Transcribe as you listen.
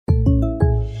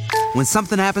When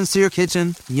something happens to your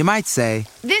kitchen, you might say,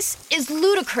 "This is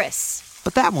ludicrous."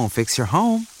 But that won't fix your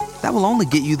home. That will only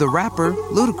get you the rapper,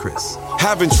 Ludacris.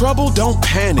 Having trouble? Don't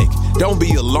panic. Don't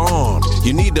be alarmed.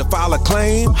 You need to file a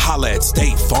claim? Holla at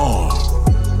State Farm.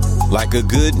 Like a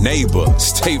good neighbor,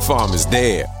 State Farm is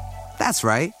there. That's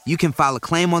right. You can file a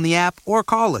claim on the app or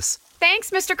call us.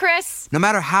 Thanks, Mr. Chris. No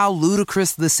matter how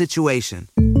ludicrous the situation,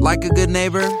 like a good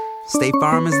neighbor, State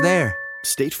Farm is there.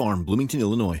 State Farm, Bloomington,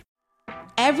 Illinois.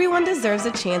 Everyone deserves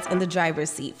a chance in the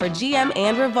driver's seat. For GM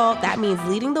and Revolt, that means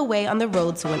leading the way on the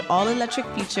road to an all-electric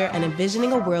future and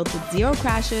envisioning a world with zero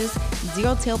crashes,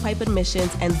 zero tailpipe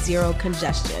emissions, and zero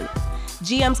congestion.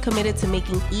 GM's committed to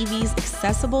making EVs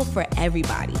accessible for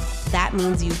everybody. That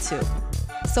means you too.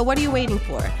 So what are you waiting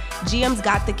for? GM's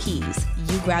got the keys.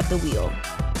 You grab the wheel.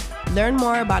 Learn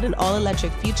more about an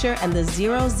all-electric future and the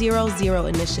 000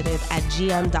 initiative at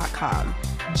gm.com.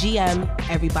 GM,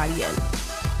 everybody in.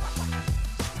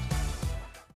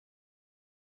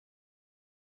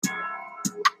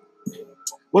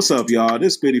 What's up, y'all?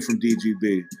 This is Biddy from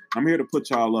DGB. I'm here to put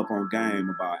y'all up on game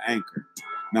about Anchor.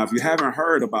 Now, if you haven't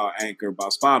heard about Anchor,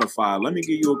 about Spotify, let me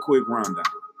give you a quick rundown.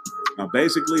 Now,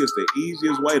 basically, it's the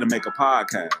easiest way to make a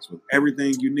podcast with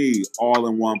everything you need all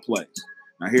in one place.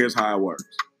 Now, here's how it works.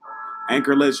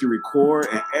 Anchor lets you record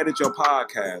and edit your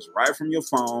podcast right from your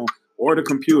phone or the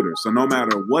computer. So no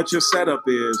matter what your setup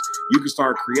is, you can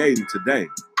start creating today.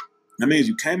 That means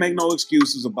you can't make no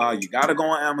excuses about you got to go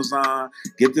on Amazon,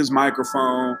 get this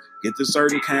microphone, get this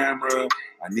certain camera,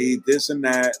 I need this and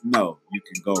that. No, you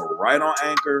can go right on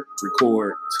Anchor,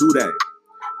 record today.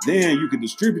 Then you can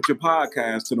distribute your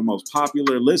podcast to the most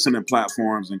popular listening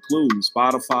platforms, including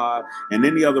Spotify and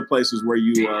any other places where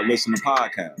you listen to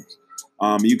podcasts.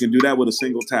 You can do that with a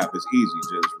single tap. It's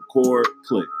easy. Just record,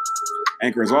 click.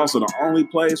 Anchor is also the only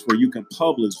place where you can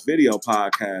publish video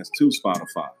podcasts to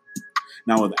Spotify.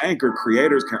 Now, with Anchor,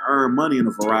 creators can earn money in a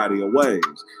variety of ways,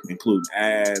 including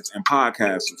ads and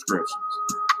podcast subscriptions.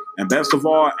 And best of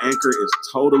all, Anchor is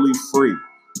totally free.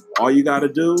 All you got to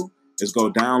do is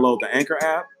go download the Anchor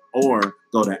app or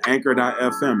go to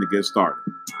anchor.fm to get started.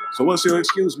 So what's your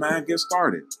excuse, man? Get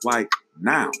started. Like,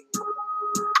 now.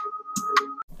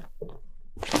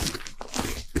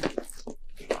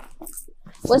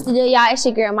 What's the deal, y'all? It's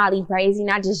your girl, Molly Brazy, and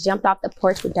I just jumped off the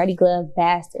porch with dirty glove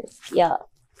bastards. Yeah.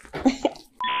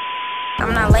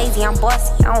 I'm not lazy, I'm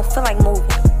bossy, I don't feel like moving.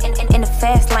 In the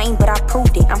fast lane, but I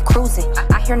proved it, I'm cruising.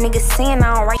 I hear niggas saying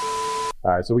I don't write.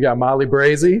 All right, so we got Molly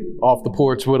Brazy off the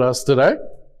porch with us today.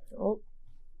 Oh.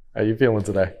 How you feeling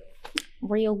today?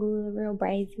 Real good, real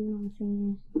brazy, you know what I'm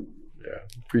saying? Yeah,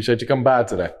 appreciate you coming by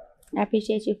today. I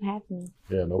appreciate you for having me.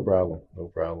 Yeah, no problem, no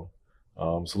problem.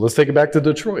 So let's take it back to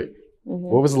Detroit. Mm-hmm.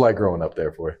 What was it like growing up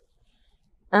there for you?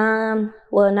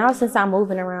 Well, now since I'm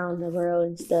moving around the world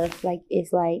and stuff,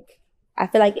 it's like, I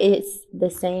feel like it's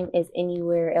the same as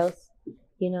anywhere else,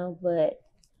 you know, but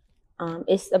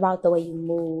it's about the way you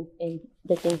move and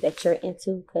the things that you're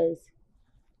into, because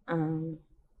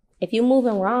if you're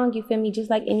moving wrong, you feel me, just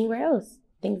like anywhere else,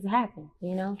 things happen,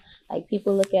 you know? Like,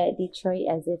 people look at Detroit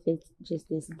as if it's just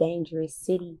this dangerous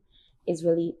city is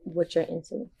really what you're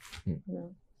into, you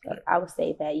know? So I would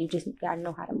say that you just gotta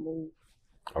know how to move.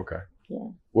 Okay. Yeah.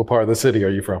 What part of the city are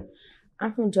you from?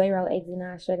 I'm from Joy Road, exit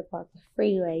 9, straight up off the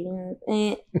freeway, you know what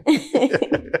I'm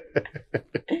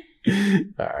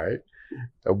saying? All right.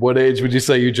 At what age would you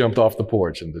say you jumped off the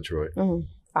porch in Detroit? 5.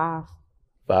 5?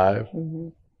 Mm-hmm.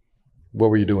 What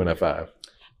were you doing at 5?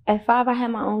 At 5, I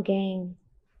had my own gang.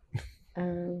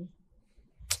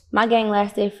 My gang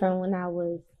lasted from when I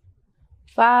was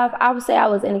 5. I would say I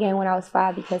was in the gang when I was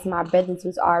 5 because my brothers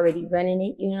was already running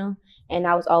it, you know? And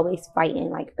I was always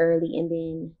fighting, like, early. And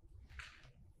then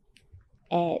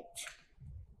I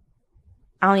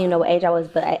don't even know what age I was,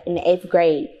 but in the 8th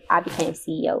grade, I became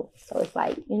CEO. So it's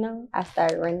like, you know, I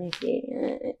started running shit.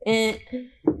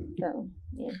 So,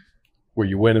 yeah. Were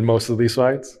you winning most of these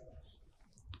fights?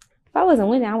 If I wasn't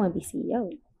winning, I wouldn't be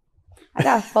CEO. I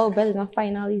got 4 brothers. I'm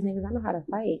fighting all these niggas. I know how to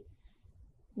fight.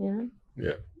 You know?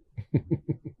 Yeah.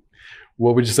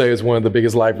 What would you say is one of the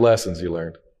biggest life lessons you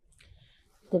learned?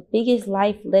 The biggest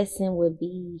life lesson would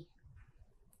be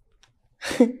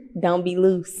don't be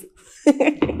loose.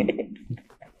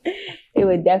 It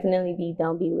would definitely be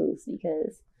don't be loose,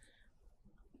 because,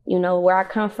 you know, where I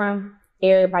come from,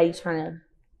 everybody's trying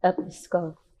to up the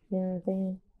score. You know what I'm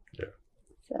saying? Yeah.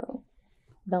 So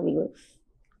don't be loose.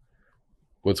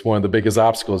 What's one of the biggest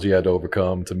obstacles you had to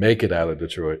overcome to make it out of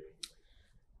Detroit?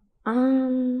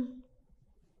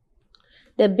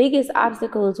 The biggest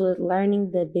obstacles was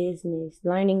learning the business,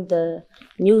 learning the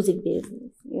music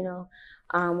business, you know.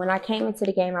 When I came into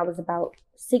the game, I was about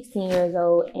 16 years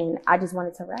old, and I just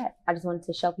wanted to rap. I just wanted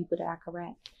to show people that I could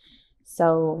rap.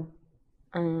 So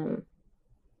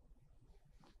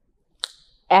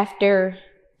after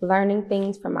learning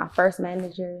things from my first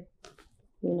manager,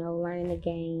 learning the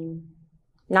game,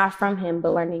 not from him,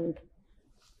 but learning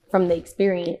from the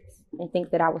experience and things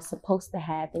that I was supposed to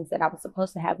have, things that I was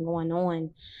supposed to have going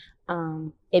on,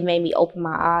 it made me open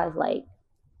my eyes. Like,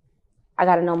 I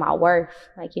got to know my worth.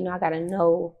 Like, I got to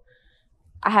know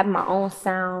I have my own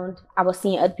sound. I was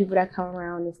seeing other people that come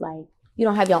around. It's like, you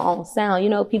don't have your own sound.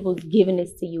 People giving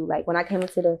this to you. Like, when I came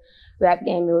into the rap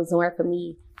game, it was more for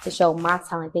me to show my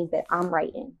talent, things that I'm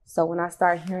writing. So when I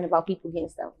started hearing about people getting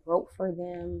stuff wrote for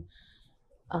them,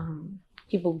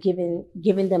 people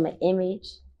giving them an image,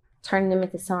 turning them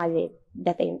into somebody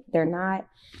that they're not,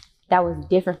 that was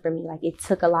different for me. Like, it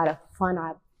took a lot of fun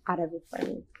out of it for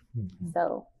me. Mm-hmm.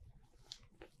 So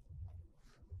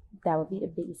that would be the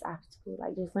biggest obstacle,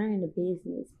 like just learning the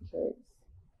business, because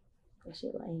that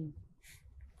shit lame.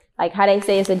 Like how they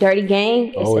say it's a dirty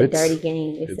game, it's a dirty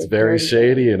game. It's very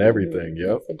shady and everything.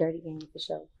 Yep. It's a dirty game for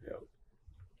sure. Yep.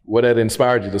 What had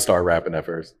inspired you to start rapping at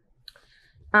first?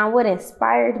 What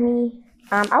inspired me?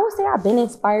 I would say I've been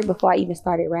inspired before I even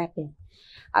started rapping.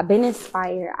 I've been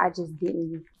inspired, I just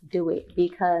didn't do it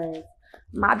because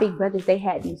my big brothers, they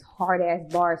had these hard ass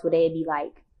bars where they'd be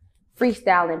like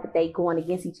freestyling, but they going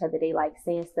against each other. They like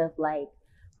saying stuff like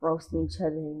roasting each other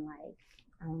and like,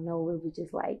 I don't know, it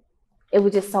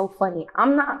was just so funny.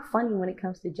 I'm not funny when it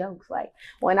comes to jokes. Like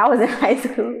when I was in high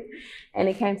school and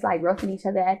it came to like roasting each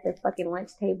other at the fucking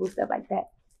lunch table, stuff like that,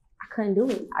 I couldn't do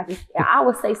it. I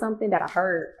would say something that I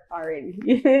heard already.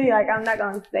 Like I'm not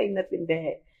gonna say nothing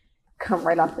that come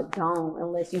right off the dome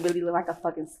unless you really look like a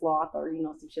fucking sloth or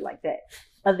some shit like that.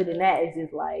 Other than that, it's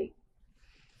just like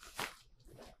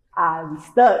I'll be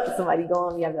stuck. Somebody go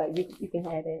on me, I'll be like, you can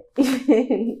have it.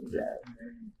 So.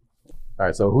 All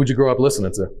right, so who'd you grow up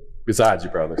listening to besides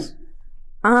your brothers?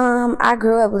 I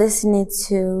grew up listening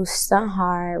to Stunt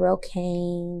Hard,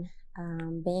 Rocaine,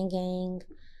 Bang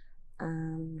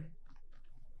Gang,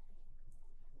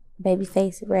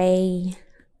 Babyface Ray,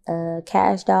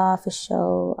 Cash Doll for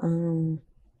sure.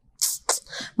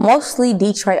 Mostly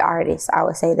Detroit artists, I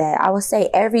would say that. I would say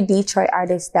every Detroit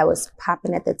artist that was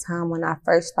popping at the time when I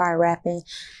first started rapping.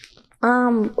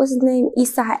 What's his name?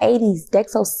 Eastside 80s,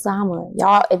 Dex Osama.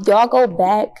 Y'all, if y'all go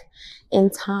back in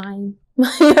time, you know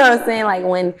what I'm saying? Like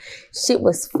when shit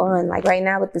was fun. Like right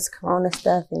now with this Corona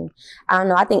stuff, and I don't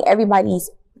know, I think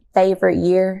everybody's favorite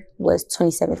year was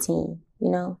 2017,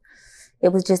 It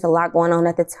was just a lot going on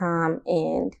at the time,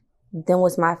 and them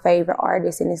was my favorite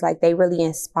artist, and it's like they really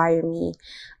inspired me,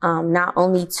 not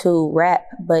only to rap,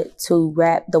 but to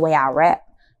rap the way I rap.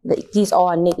 These all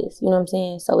niggas, you know what I'm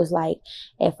saying? So it's like,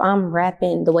 if I'm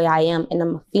rapping the way I am and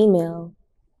I'm a female,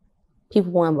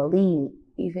 people won't believe it,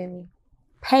 you feel me?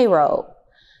 Payroll,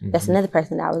 that's another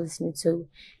person that I was listening to.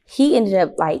 He ended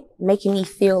up like making me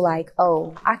feel like,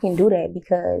 oh, I can do that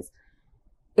because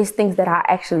it's things that I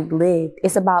actually lived.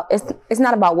 It's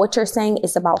not about what you're saying,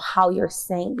 it's about how you're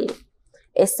saying it.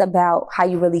 It's about how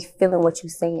you really feeling what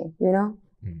you're saying,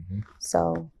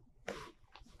 So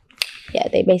yeah,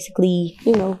 they basically,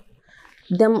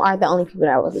 them are the only people that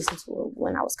I was listening to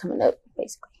when I was coming up,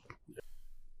 basically.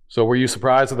 So were you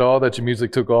surprised at all that your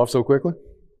music took off so quickly?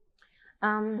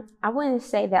 I wouldn't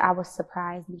say that I was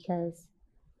surprised, because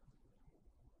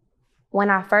when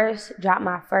I first dropped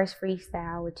my first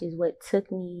freestyle, which is what took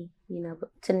me, to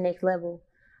the next level,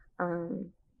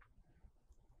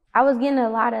 I was getting a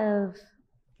lot of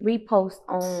reposts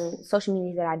on social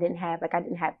media that I didn't have. Like I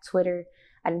didn't have Twitter,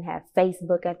 I didn't have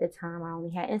Facebook at the time. I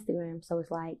only had Instagram. So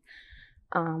it's like,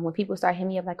 when people start hitting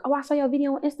me up like, oh, I saw your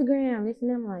video on Instagram, this and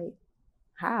that, I'm like,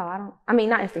 how?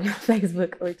 Not Instagram,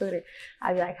 Facebook or Twitter.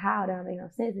 I'd be like, how? That don't make no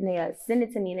sense. And they send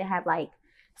it to me and they have like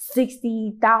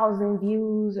 60,000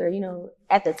 views, or,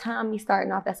 at the time me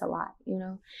starting off, that's a lot,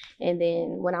 And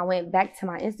then when I went back to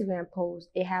my Instagram post,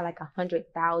 it had like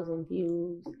 100,000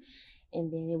 views.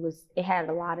 And then it had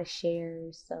a lot of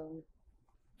shares. So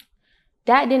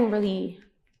that didn't really,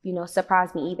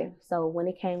 surprise me either. So when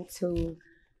it came to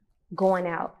going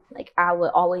out, like I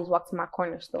would always walk to my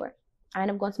corner store. I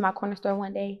ended up going to my corner store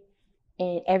one day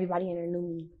and everybody in there knew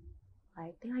me.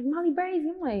 Like, they're like, Molly Brazy.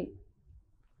 I'm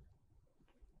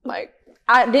like,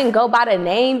 I didn't go by the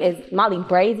name as Molly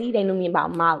Brazy. They knew me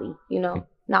about Molly,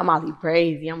 not Molly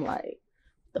Brazy. I'm like,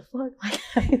 the fuck?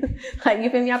 Like, you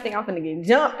feel me? I think I'm finna get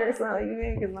jumped or something, you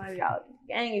feel me? Because my y'all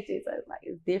gang and shit, so it's like,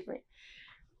 it's different.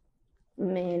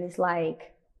 Man, it's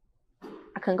like,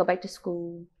 I couldn't go back to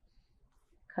school.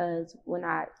 Because when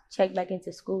I checked back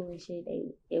into school and shit,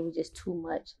 it was just too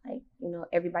much. Like, you know,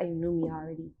 everybody knew me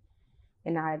already.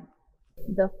 And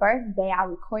the first day I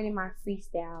recorded my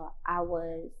freestyle, I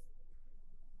was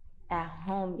at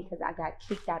home because I got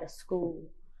kicked out of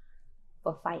school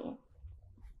for fighting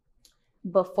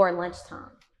before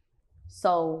lunchtime.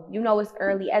 So, you know, it's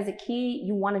early. As a kid,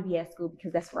 you want to be at school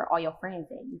because that's where all your friends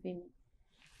at. You feel me?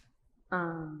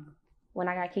 When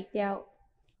I got kicked out,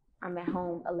 I'm at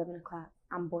home 11 o'clock.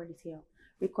 I'm bored as hell.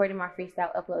 Recorded my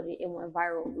freestyle, uploaded it. It went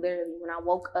viral. Literally, when I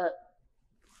woke up,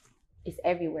 it's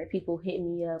everywhere. People hit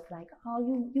me up like,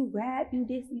 oh, you rap, you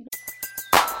this, you that.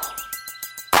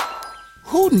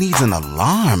 Who needs an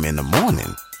alarm in the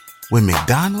morning when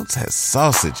McDonald's has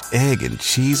sausage, egg, and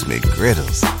cheese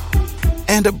McGriddles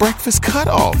and a breakfast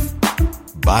cutoff?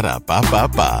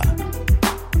 Ba-da-ba-ba-ba.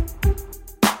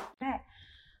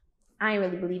 I ain't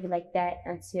really believe it like that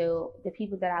until the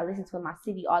people that I listened to in my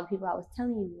city, all the people I was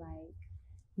telling you, like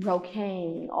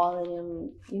Rocaine, all of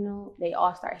them, you know, they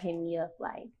all start hitting me up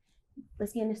like,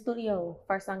 let's get in the studio.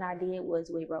 First song I did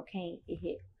was with Rocaine. It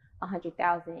hit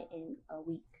 100,000 in a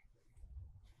week.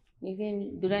 You feel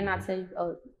me? Do they not tell you,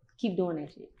 oh, keep doing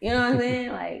that shit? You know what I'm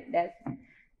saying? Like,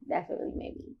 that's what really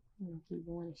made me keep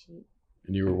doing that shit.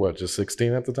 And you were what, just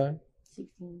 16 at the time?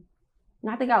 16.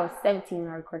 No, I think I was 17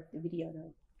 when I recorded the video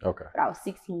though. Okay. But I was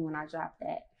 16 when I dropped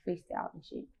that freestyle and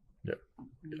shit. Yeah.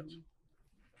 Gotcha.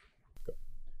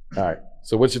 All right.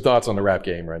 So what's your thoughts on the rap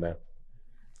game right now?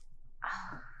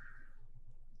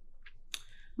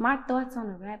 My thoughts on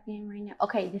the rap game right now.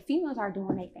 Okay, the females are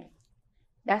doing their thing.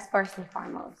 That's first and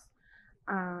foremost.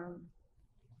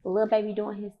 Lil Baby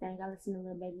doing his thing. I listen to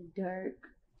Lil Baby Dirk.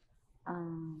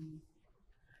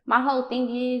 My whole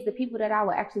thing is the people that I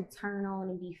would actually turn on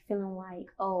and be feeling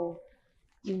like, oh,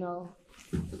 you know.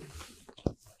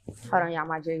 Hold on, y'all.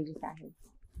 My jury just got here.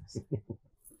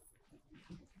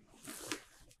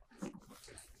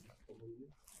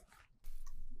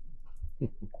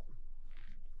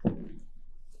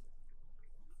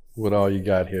 What all you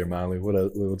got here, Molly?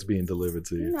 What's being delivered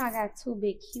to you? You know I got two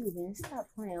big Cubans. Stop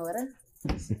playing with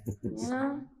us. You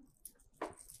know?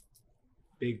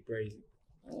 Big Brazy.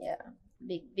 Yeah,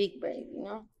 big Brazy, you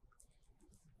know?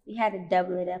 We had to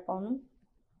double it up on them.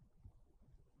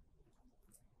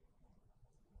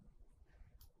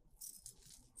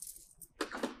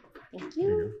 Thank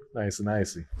you. Nice and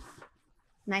icy.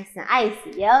 Nice and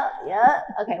icy. Yep.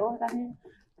 Okay, what was I saying?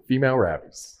 Female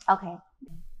rappers. Okay.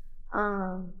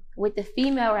 With the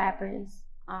female rappers,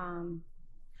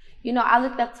 you know, I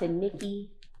looked up to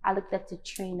Nicki. I looked up to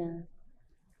Trina.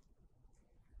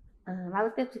 I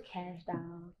looked up to Cash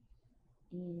Doll.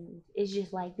 And it's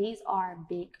just like, these are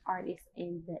big artists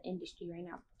in the industry right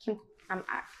now. Kim,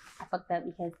 I fucked up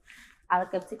because I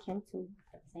looked up to Kim too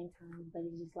at the same time, but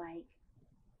it's just like,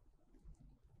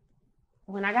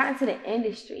 when I got into the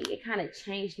industry, it kind of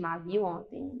changed my view on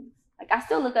things. Like, I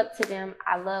still look up to them.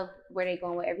 I love where they're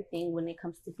going with everything when it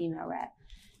comes to female rap.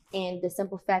 And the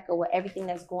simple fact of what everything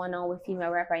that's going on with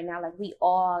female rap right now, like, we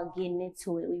all getting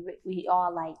into it. We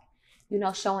all, like, you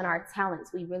know, showing our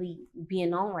talents. We really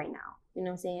being on right now. You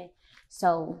know what I'm saying?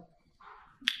 So,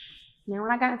 man,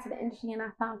 when I got into the industry and I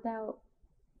found out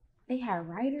they had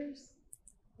writers,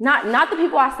 not the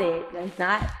people I said, that's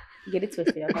not, get it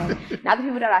twisted, okay? Not the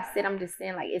people that I said, I'm just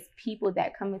saying, like, it's people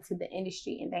that come into the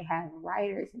industry and they have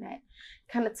writers, and that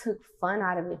kind of took fun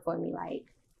out of it for me. Like,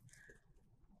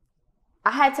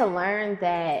 I had to learn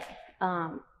that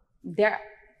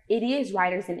it is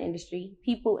writers in the industry,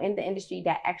 people in the industry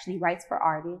that actually writes for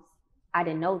artists. I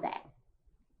didn't know that.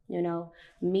 You know,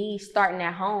 me starting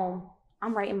at home,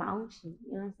 I'm writing my own shit,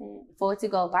 you know what I'm saying? For it to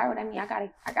go viral, I mean, I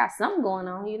got something going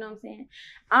on, you know what I'm saying?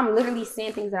 I'm literally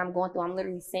saying things that I'm going through. I'm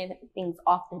literally saying things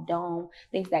off the dome,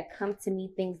 things that come to me,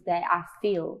 things that I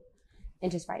feel, and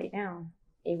just write it down.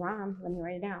 It rhymes, let me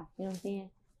write it down, you know what I'm saying?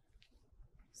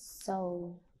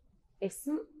 So, if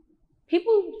some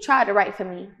people tried to write for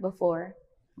me before,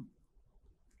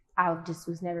 I just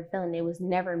was never feeling it. It was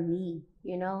never me,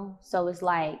 you know? So it's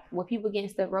like, when people getting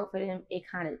stuff wrote for them, it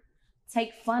kind of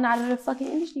take fun out of the fucking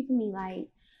industry for me. Like,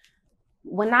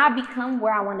 when I become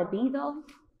where I want to be, though,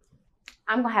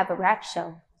 I'm going to have a rap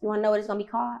show. You want to know what it's going to be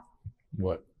called?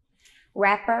 What?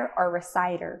 Rapper or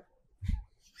Reciter.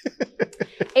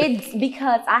 It's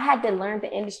because I had to learn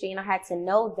the industry, and I had to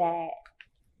know that,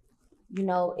 you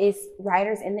know, it's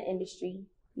writers in the industry,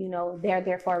 you know, they're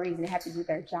there for a reason. They have to do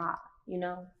their job, you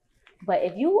know? But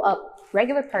if you a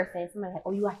regular person, somebody like,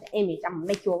 oh, you got the image, I'm gonna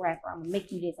make you a rapper, I'm gonna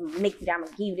make you this, I'm gonna make you that, I'm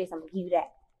gonna give you this, I'm gonna give you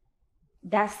that.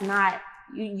 That's not,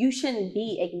 you shouldn't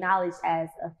be acknowledged as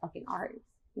a fucking artist,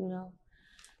 you know?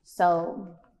 So,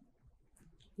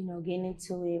 you know, getting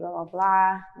into it, blah, blah,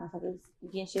 blah. Motherfuckers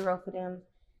getting shit wrote for them.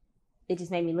 It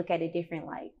just made me look at it different.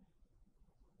 Like,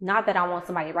 not that I want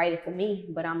somebody to write it for me,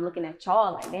 but I'm looking at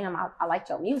y'all like, damn, I liked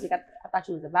your music. I thought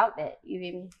you was about that. You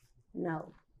hear me?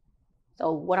 No.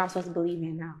 So what I'm supposed to believe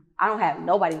in now? I don't have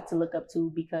nobody to look up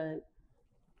to because,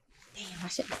 damn, I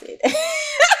should have said that.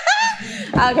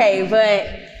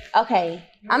 Okay.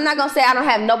 I'm not gonna say I don't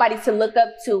have nobody to look up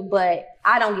to, but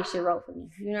I don't get shit wrote for me.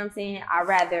 You know what I'm saying? I'd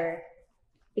rather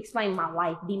explain my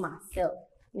life, be myself.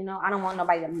 You know, I don't want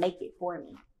nobody to make it for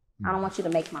me. I don't want you to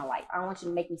make my life. I don't want you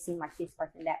to make me seem like this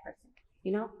person, that person.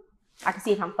 You know? I can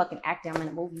see if I'm fucking acting, I'm in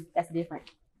a movie. That's different.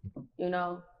 You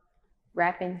know?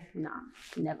 Rapping, nah,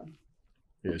 never.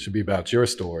 Yeah, it should be about your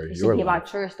story. It should be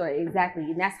about your story, exactly.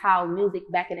 And that's how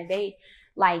music back in the day,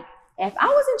 like, if I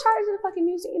was in charge of the fucking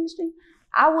music industry,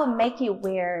 I would make it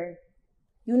where,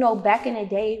 you know, back in the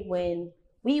day when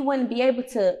we wouldn't be able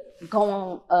to go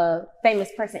on a famous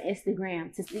person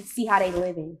Instagram to see how they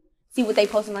living. See what they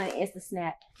posting on Insta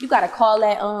Snap. You gotta call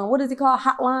that what is it called?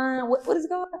 Hotline? What is it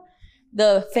called?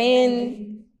 The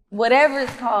fan, whatever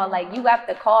it's called. Like you have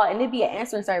to call and it'd be an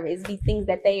answering service. It'd be things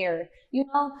that they are, you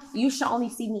know, you should only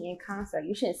see me in concert.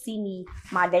 You shouldn't see me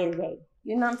my day to day.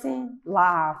 You know what I'm saying?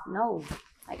 Live. No.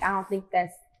 Like I don't think that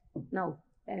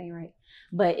ain't right.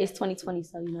 But it's 2020,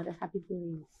 so you know that's how people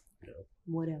is. Yeah.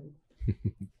 Whatever.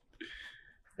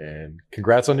 And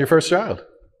congrats on your first child.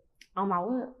 On my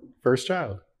what? First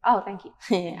child. Oh, thank you.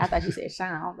 I thought you said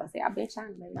shine. I was about to say, I've been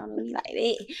shining, baby. Don't know me like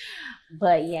that.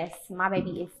 But yes, my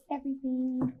baby is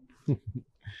everything.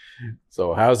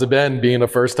 So how's it been being a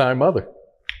first-time mother?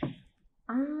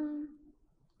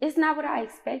 It's not what I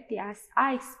expected.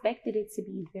 I expected it to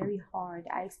be very hard.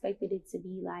 I expected it to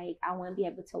be like, I wouldn't be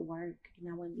able to work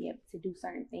and I wouldn't be able to do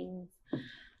certain things.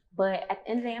 But at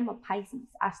the end of the day, I'm a Pisces.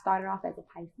 I started off as a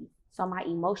Pisces. So my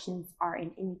emotions are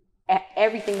in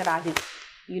everything that I do,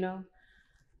 you know?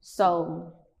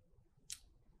 So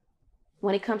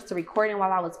when it comes to recording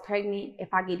while I was pregnant,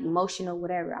 if I get emotional,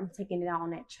 whatever, I'm taking it out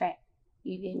on that track.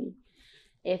 You get me?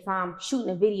 If I'm shooting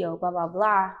a video, blah, blah,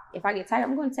 blah, if I get tired,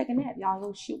 I'm going to take a nap. Y'all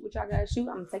go shoot what y'all got to shoot.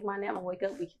 I'm going to take my nap. I'm going to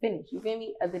wake up. We can finish. You feel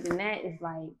me? Other than that, it's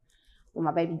like when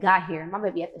my baby got here, my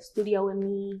baby at the studio with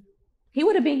me. He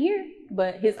would have been here,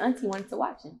 but his auntie wanted to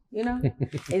watch him, you know?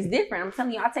 It's different. I'm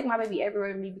telling you, I take my baby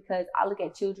everywhere with me because I look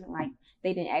at children like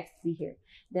they didn't ask to be here.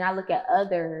 Then I look at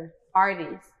other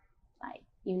artists, like,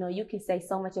 you know, you can say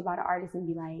so much about an artist and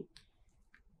be like,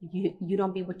 you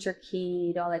don't be with your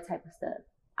kid, all that type of stuff.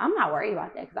 I'm not worried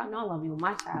about that because I know I'm gonna be with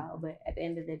my child, but at the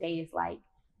end of the day, it's like,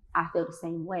 I feel the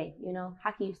same way, you know?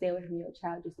 How can you stay away from your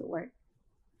child just to work?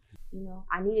 You know,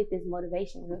 I needed this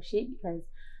motivation, real shit, because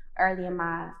early in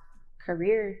my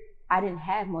career, I didn't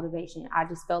have motivation. I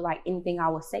just felt like anything I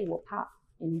would say would pop,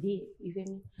 and it did. You feel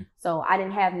me? So I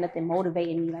didn't have nothing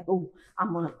motivating me like, oh,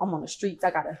 I'm on the streets. I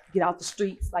gotta get out the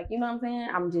streets. Like, you know what I'm saying?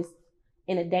 I'm just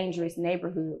in a dangerous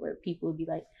neighborhood where people would be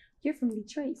like, you're from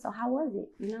Detroit, so how was it?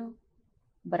 You know?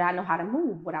 But I know how to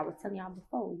move, what I was telling y'all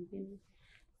before, you feel me?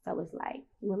 So it's like,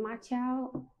 with my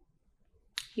child,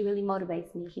 he really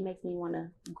motivates me. He makes me wanna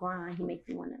grind. He makes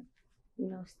me wanna, you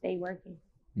know, stay working.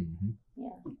 Mm-hmm.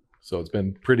 Yeah. So it's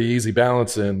been pretty easy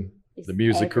balancing the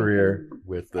music career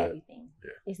with the everything. Yeah.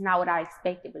 It's not what I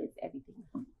expected, but it's everything.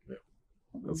 Yeah.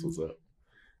 That's what's up.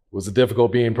 Was it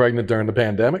difficult being pregnant during the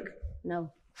pandemic?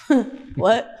 No.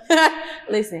 What?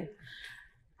 Listen,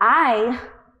 my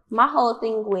whole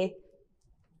thing with,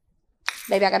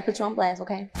 baby, I gotta put you on blast,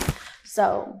 okay?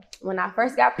 So when I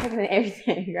first got pregnant and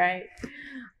everything, right?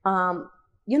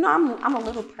 You know, I'm a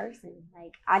little person.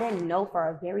 Like, I didn't know for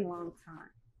a very long time.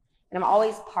 And I'm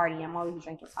always partying, I'm always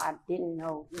drinking, so I didn't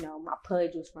know, you know, my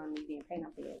pudge was from me being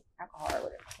pregnant with alcohol or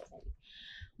whatever.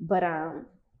 But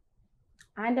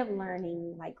I ended up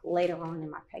learning, like, later on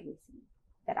in my pregnancy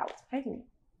that I was pregnant.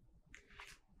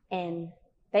 And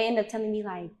they ended up telling me,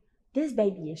 like, this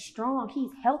baby is strong,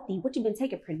 he's healthy. What, you been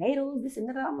taking prenatals, this and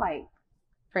that? I'm like,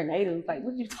 prenatals? Like,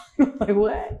 what you talking about? Like,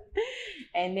 what?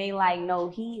 And they like, no,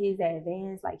 he is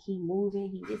advanced, like, he moving,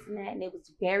 he this and that. And it was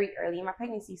very early in my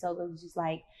pregnancy, so it was just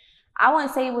like, I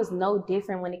wouldn't say it was no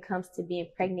different when it comes to being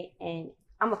pregnant. And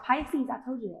I'm a Pisces, I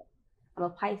told you that. I'm a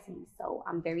Pisces, so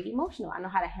I'm very emotional. I know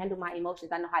how to handle my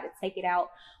emotions. I know how to take it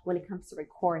out when it comes to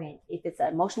recording. If it's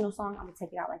an emotional song, I'm gonna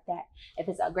take it out like that. If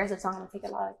it's an aggressive song, I'm gonna take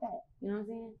it out like that. You know what I'm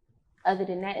saying? Other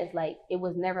than that, it's like, it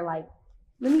was never like,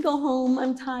 let me go home,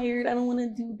 I'm tired, I don't wanna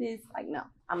do this. Like, no,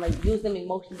 I'm like, use them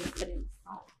emotions and put it in the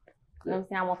song. You know what I'm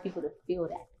saying? I want people to feel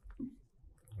that.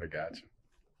 I got you.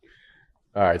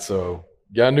 All right, so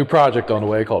you got a new project on the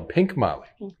way called Pink Molly.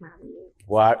 Pink Molly.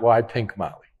 Why Pink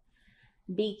Molly?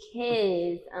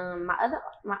 Because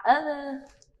my other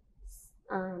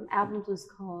Albums was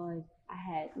called, I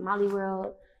had Molly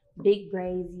World, Big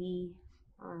Brazy,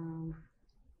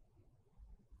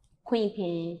 Queen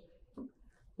Pen.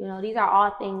 You know, these are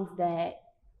all things that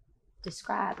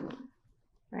describe me,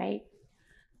 right?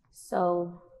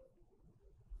 So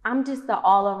I'm just the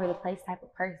all over the place type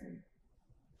of person.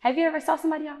 Have you ever saw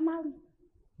somebody off Molly?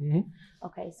 Mm-hmm.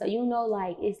 Okay, so you know,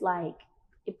 like, it's like,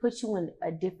 it puts you in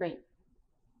a different,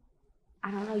 I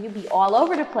don't know, you be all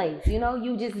over the place, you know?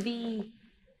 You just be,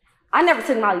 I never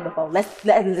took Molly before. Let's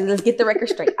get the record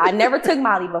straight. I never took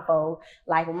Molly before.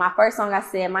 Like, when my first song, I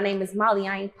said, my name is Molly,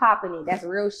 I ain't popping it. That's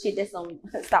real shit. That's on,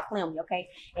 stop playing with me, okay?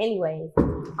 Anyways,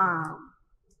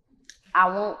 I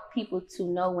want people to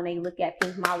know when they look at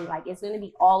Pink Molly, like, it's going to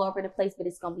be all over the place, but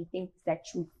it's going to be things that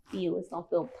you feel. It's going to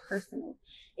feel personal.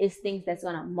 It's things that's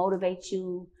going to motivate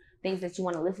you, things that you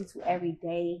want to listen to every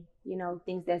day, you know,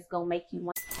 things that's going to make you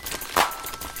want.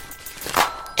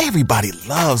 Everybody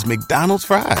loves McDonald's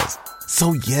fries.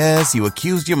 So yes, you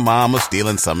accused your mom of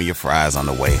stealing some of your fries on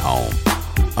the way home.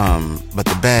 But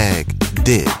the bag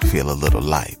did feel a little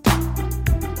light.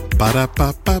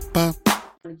 Ba-da-ba-ba-ba.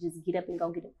 Just get up and go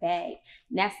get a bag.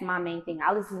 And that's my main thing.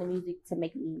 I listen to music to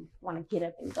make me want to get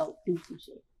up and go do some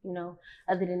shit, you know?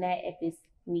 Other than that, if it's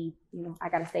me, you know, I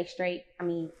got to stay straight.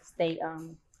 Stay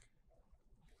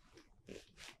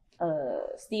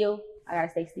still. I gotta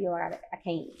stay still. I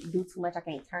can't do too much. I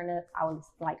can't turn up. I was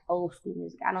like old school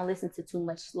music. I don't listen to too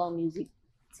much slow music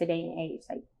today and age,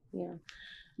 like, you know.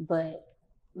 But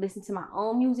listen to my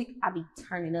own music, I be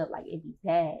turning up like it be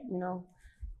bad, you know.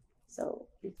 So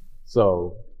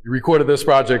you recorded this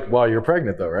project while you're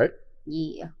pregnant, though, right?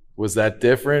 Yeah. Was that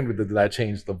different? Did that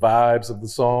change the vibes of the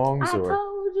songs? I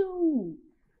told you.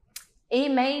 It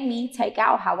made me take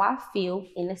out how I feel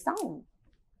in the song.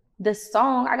 The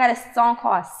song, I got a song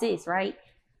called Sis, right?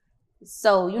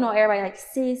 So, you know, everybody like,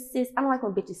 sis. I don't like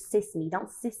when bitches sis me. Don't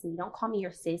sis me. Don't call me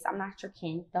your sis. I'm not your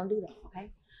kin. Don't do that,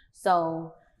 okay?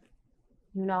 So,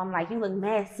 you know, I'm like, you look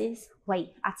mad, sis.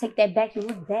 Wait, I take that back. You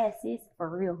look bad, sis.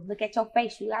 For real. Look at your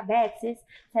face. You got bad, sis.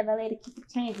 Tell that lady to keep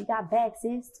the change. You got bad,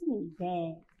 sis. Too many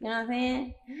bad. You know what I'm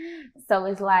saying? So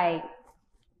it's like,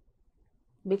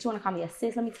 bitch, you want to call me a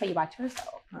sis? Let me tell you about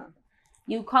yourself, huh?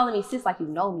 You calling me sis like you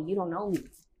know me. You don't know me.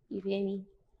 You feel me?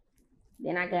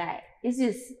 Then I got, it's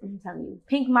just, I'm telling you,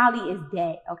 Pink Molly is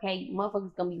dead, okay?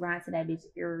 Motherfuckers gonna be riding to that bitch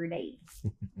every day.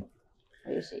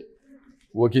 Real shit.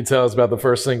 What can you tell us about the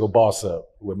first single, Boss Up,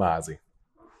 with Mozzie?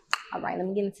 All right, let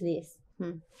me get into this.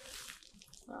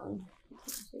 All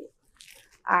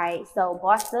right, so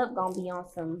Boss Up gonna be on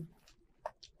some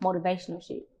motivational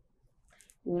shit,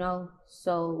 you know?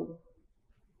 So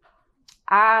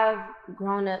I've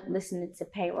grown up listening to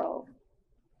Payroll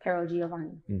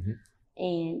Giovanni. Mm-hmm.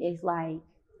 And it's like,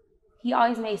 he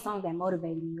always made songs that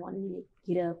motivated me, wanted me to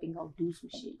get up and go do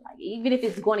some shit. Like, even if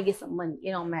it's going to get some money,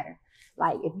 it don't matter.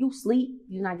 Like, if you sleep,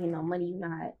 you're not getting no money, you're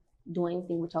not doing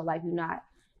anything with your life, you're not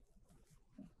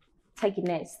taking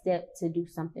that step to do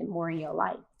something more in your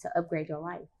life, to upgrade your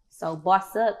life. So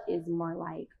Boss Up is more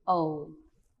like, oh,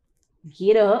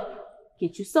 get up,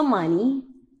 get you some money,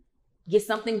 get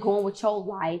something going with your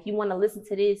life. You want to listen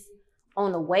to this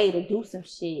on the way to do some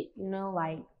shit, you know,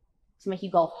 like, to make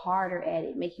you go harder at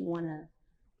it, make you want to,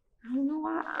 I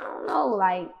don't know,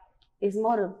 like, it's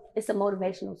a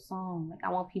motivational song. Like, I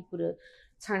want people to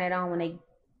turn it on when they,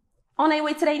 on their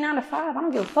way to their 9 to 5. I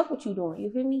don't give a fuck what you doing,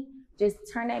 you feel me? Just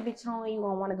turn that bitch on, you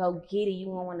gonna want to go get it, you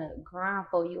gonna want to grind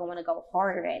for it, you gonna want to go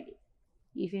harder at it,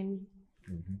 you feel me?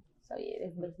 Mm-hmm. So yeah,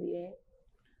 that's basically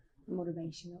that,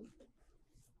 motivational.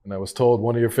 And I was told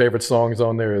one of your favorite songs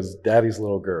on there is Daddy's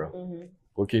Little Girl. Mm-hmm.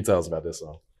 What can you tell us about this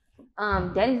song?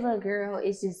 Daddy's Little Girl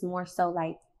is just more so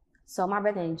like, so my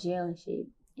brother in jail and shit,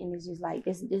 and it's just like,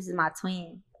 this is my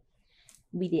twin.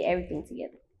 We did everything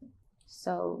together.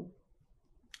 So,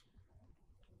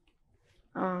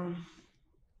 I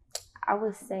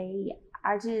would say,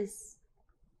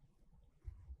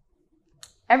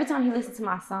 every time he listens to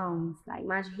my songs, like,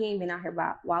 mind you, he ain't been out here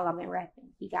while I've been rapping.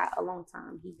 He got a long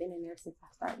time. He's been in there since I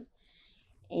started.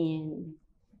 And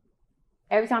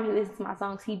every time he listens to my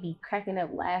songs, he be cracking up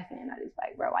laughing. I just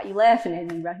like, bro, why you laughing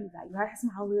at me, bro? He's like, bro, that's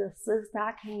my little sister.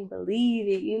 I can't believe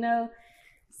it, you know?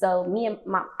 So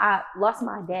I lost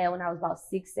my dad when I was about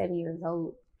 6-7 years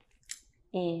old.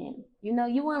 And, you know,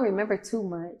 you won't remember too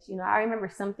much. You know, I remember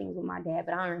some things with my dad,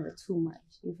 but I don't remember too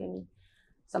much. You feel me?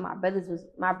 So my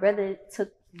brother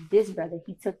took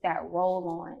that role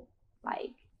on,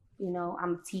 like, you know,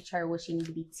 I'm gonna teach her what she needs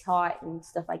to be taught and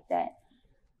stuff like that.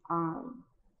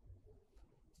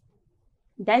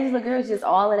 Daddy's Little Girl is just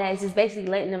all of that. It's just basically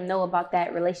letting them know about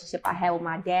that relationship I had with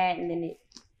my dad, and then it,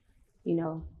 you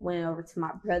know, went over to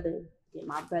my brother Then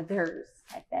my brothers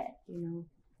had that, you know.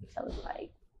 So it's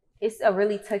like, it's a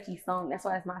really touchy song. That's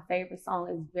why it's my favorite song.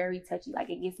 It's very touchy. Like,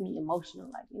 it gets me emotional.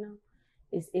 Like, you know,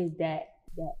 it's that,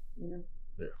 you know.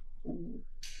 Yeah. Mm-hmm.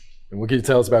 And what can you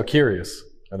tell us about Curious?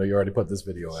 I know you already put this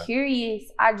video out. Curious,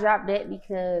 I dropped that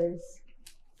because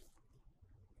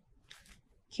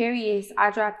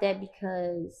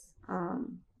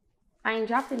I ain't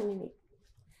dropped it in a minute.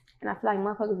 And I feel like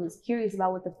motherfuckers was curious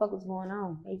about what the fuck was going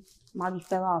on. Molly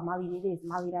fell off, Molly did this,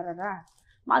 Molly da-da-da.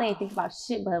 Molly ain't think about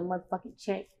shit but her motherfucking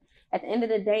check. At the end of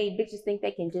the day, bitches think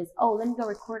they can just, oh, let me go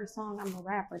record a song, I'm a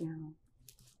rapper now.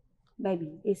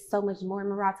 Baby, it's so much more.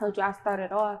 Remember I told you I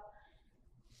started off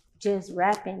just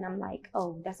rapping. I'm like,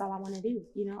 oh, that's all I want to do.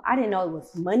 You know, I didn't know it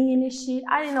was money in this shit.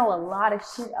 I didn't know a lot of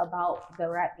shit about the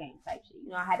rap game type shit. You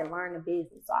know, I had to learn the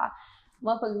business. So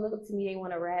motherfuckers look up to me, they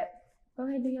want to rap. Go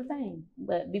ahead, do your thing.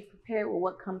 But be prepared with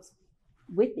what comes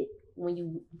with it when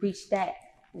you reach that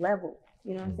level.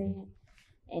 You know what I'm saying?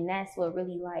 And that's what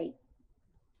really like,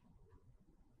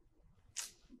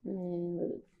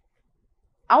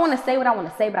 I want to say what I want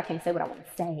to say, but I can't say what I want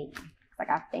to say. I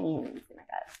got fans and I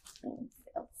got things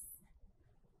else.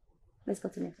 Let's go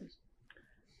to the next question.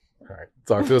 All right.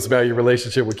 Talk to us about your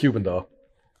relationship with Cuban Doll.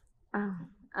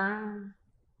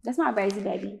 That's my Brazy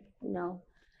baby, you know.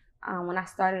 When I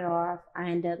started off, I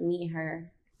ended up meeting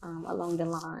her along the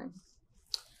line,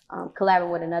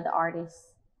 collabing with another artist.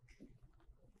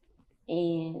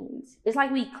 And it's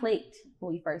like we clicked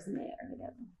when we first met or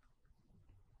whatever.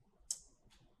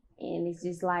 And it's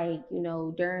just like, you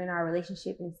know, during our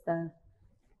relationship and stuff,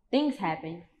 things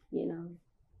happen, you know.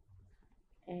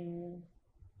 And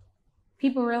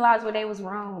people realized where they was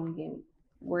wrong and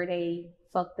where they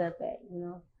fucked up at, you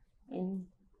know. And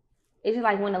it's just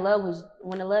like when the love is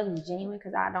genuine,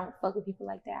 because I don't fuck with people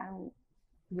like that. I don't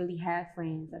really have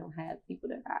friends. I don't have people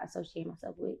that I associate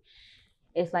myself with.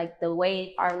 It's like the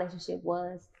way our relationship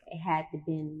was, it had to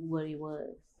been what it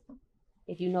was.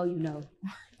 If you know, you know,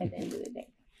 at the end of the day.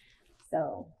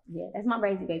 So yeah, that's my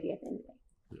Brazy baby at the end of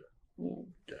the day. Yeah.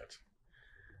 Gotcha.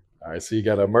 All right, so you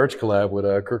got a merch collab with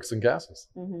Crooks and Castles.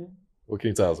 Mm-hmm. What can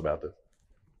you tell us about this?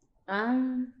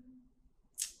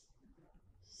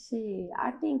 Shit,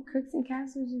 I think Crooks and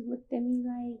Castles just looked at me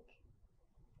like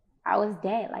I was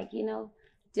dead. Like, you know,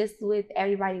 just with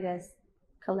everybody that's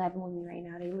collabing with me right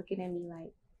now, they looking at me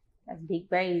like, that's big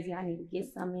Brazy. I need to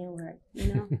get some in work,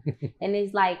 you know? And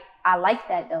it's like, I like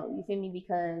that though, you feel me?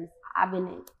 Because I've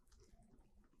been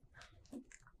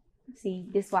see,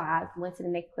 this is why I went to the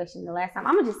next question the last time.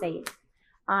 I'm gonna just say it.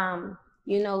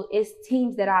 You know, it's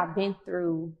teams that I've been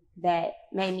through that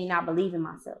made me not believe in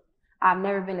myself. I've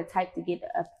never been the type to get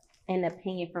an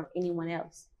opinion from anyone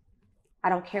else. I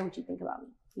don't care what you think about me,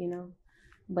 you know?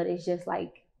 But it's just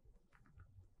like,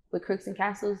 with Crooks and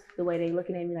Castles, the way they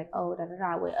looking at me like, oh,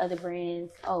 da-da-da, with other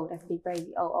brands, oh, that's big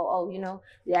Brazy, oh, you know,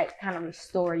 that kind of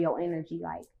restore your energy,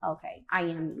 like, okay, I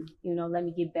am me, you know, let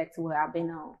me get back to where I've been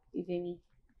on, you feel me?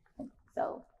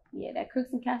 So, yeah, that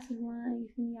Crooks and Castles line, you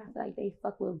feel me? I feel like they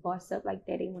fuck with boss up like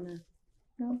that, they want to,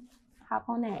 you know, hop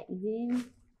on that, you feel me?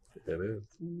 It is.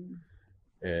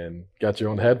 Mm-hmm. And got your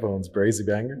own headphones, Brazy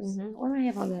Bangers. Mm-hmm. Where my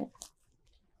headphones at?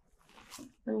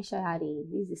 Let me show you how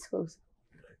these exclusive.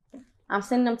 I'm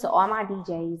sending them to all my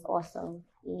DJs also.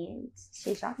 And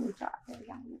shit, y'all can drop that.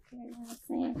 Y'all don't care, you know what I'm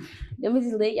saying? Them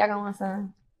bitches lit, y'all gonna want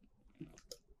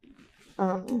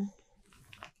some.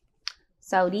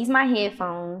 So these my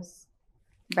headphones,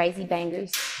 Brazy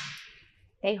Bangers.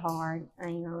 They hard, I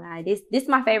ain't gonna lie. This is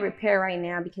my favorite pair right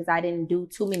now because I didn't do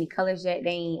too many colors yet.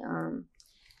 They ain't,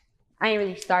 I ain't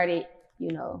really started,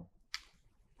 you know,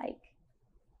 like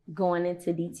going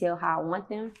into detail how I want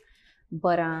them.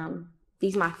 But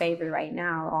these my favorite right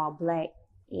now, all black,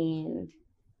 and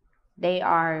they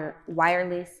are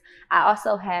wireless. I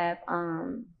also have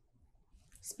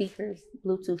speakers,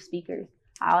 Bluetooth speakers.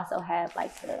 I also have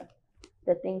like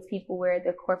the things people wear at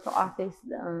the corporate office.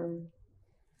 You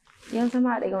know what I'm talking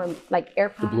about? They going like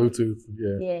AirPods. The Bluetooth,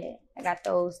 yeah. Yeah, I got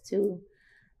those too.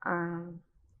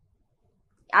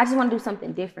 I just want to do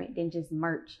something different than just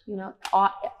merch. You know,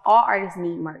 all artists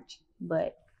need merch,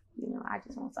 but you know, I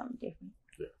just want something different.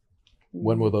 Yeah.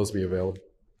 When will those be available?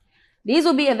 These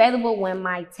will be available when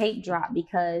my tape drop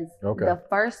because the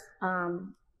first, I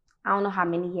don't know how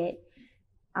many yet.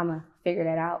 I'm gonna figure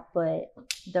that out, but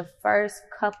the first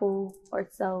couple or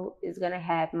so is gonna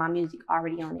have my music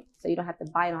already on it, so you don't have to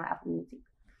buy it on Apple Music.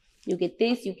 You get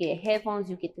this, you get headphones,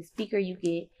 you get the speaker, you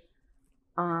get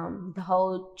the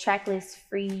whole track list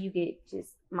free, you get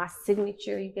just my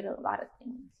signature, you get a lot of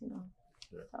things, you know.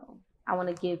 Yeah. So I want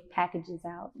to give packages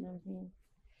out, you know what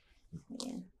I'm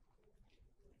saying?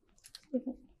 Yeah.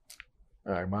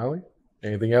 All right, Molly,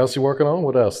 Anything else you're working on?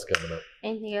 What else is coming up?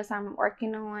 Anything else I'm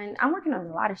working on? I'm working on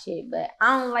a lot of shit, but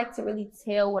I don't like to really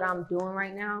tell what I'm doing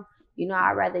right now. You know,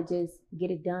 I'd rather just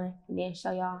get it done and then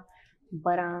show y'all.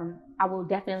 But I will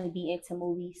definitely be into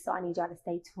movies, so I need y'all to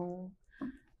stay tuned.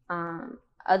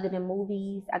 Other than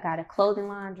movies, I got a clothing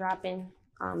line dropping.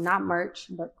 Not merch,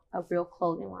 but a real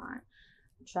clothing line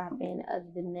dropping. Other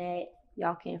than that,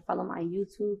 y'all can follow my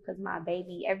YouTube because my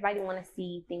baby, everybody want to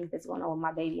see things that's going on with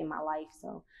my baby in my life.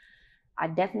 So I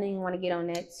definitely want to get on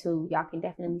that too. Y'all can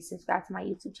definitely subscribe to my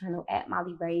YouTube channel at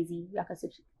Molly Brazy. Y'all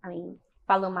can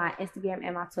follow my Instagram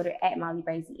and my Twitter at Molly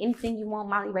Brazy. Anything you want,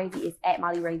 Molly Brazy is at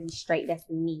Molly Brazy straight. That's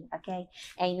me, okay?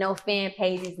 Ain't no fan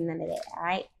pages, none of that, all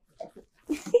right?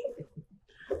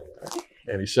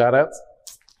 Any shout outs?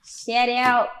 Shout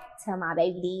out to my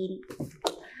baby daddy.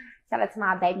 Shout out to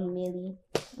my baby Millie.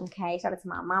 Okay, shout out to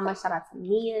my mama. Shout out to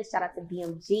Mia. Shout out to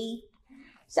BMG.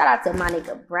 Shout out to my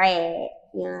nigga Brad.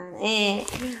 You know what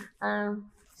I mean?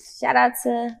 Shout out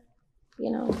to,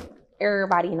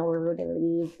 everybody in the world that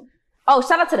live. Oh,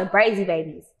 shout out to the Brazy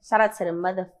babies. Shout out to the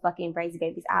motherfucking Brazy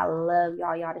babies. I love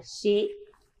y'all. Y'all the shit.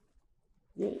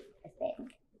 Yeah, that's that.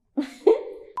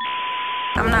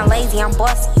 I'm not lazy, I'm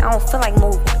bossy, I don't feel like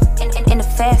moving. In the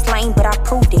fast lane, but I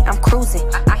proved it, I'm cruising.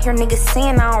 I hear niggas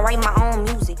saying I don't write my own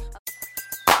music.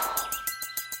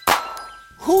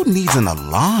 Who needs an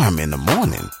alarm in the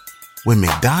morning when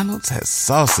McDonald's has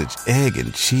sausage, egg,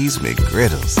 and cheese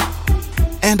McGriddles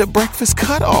and a breakfast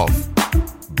cutoff?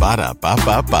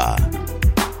 Ba-da-ba-ba-ba.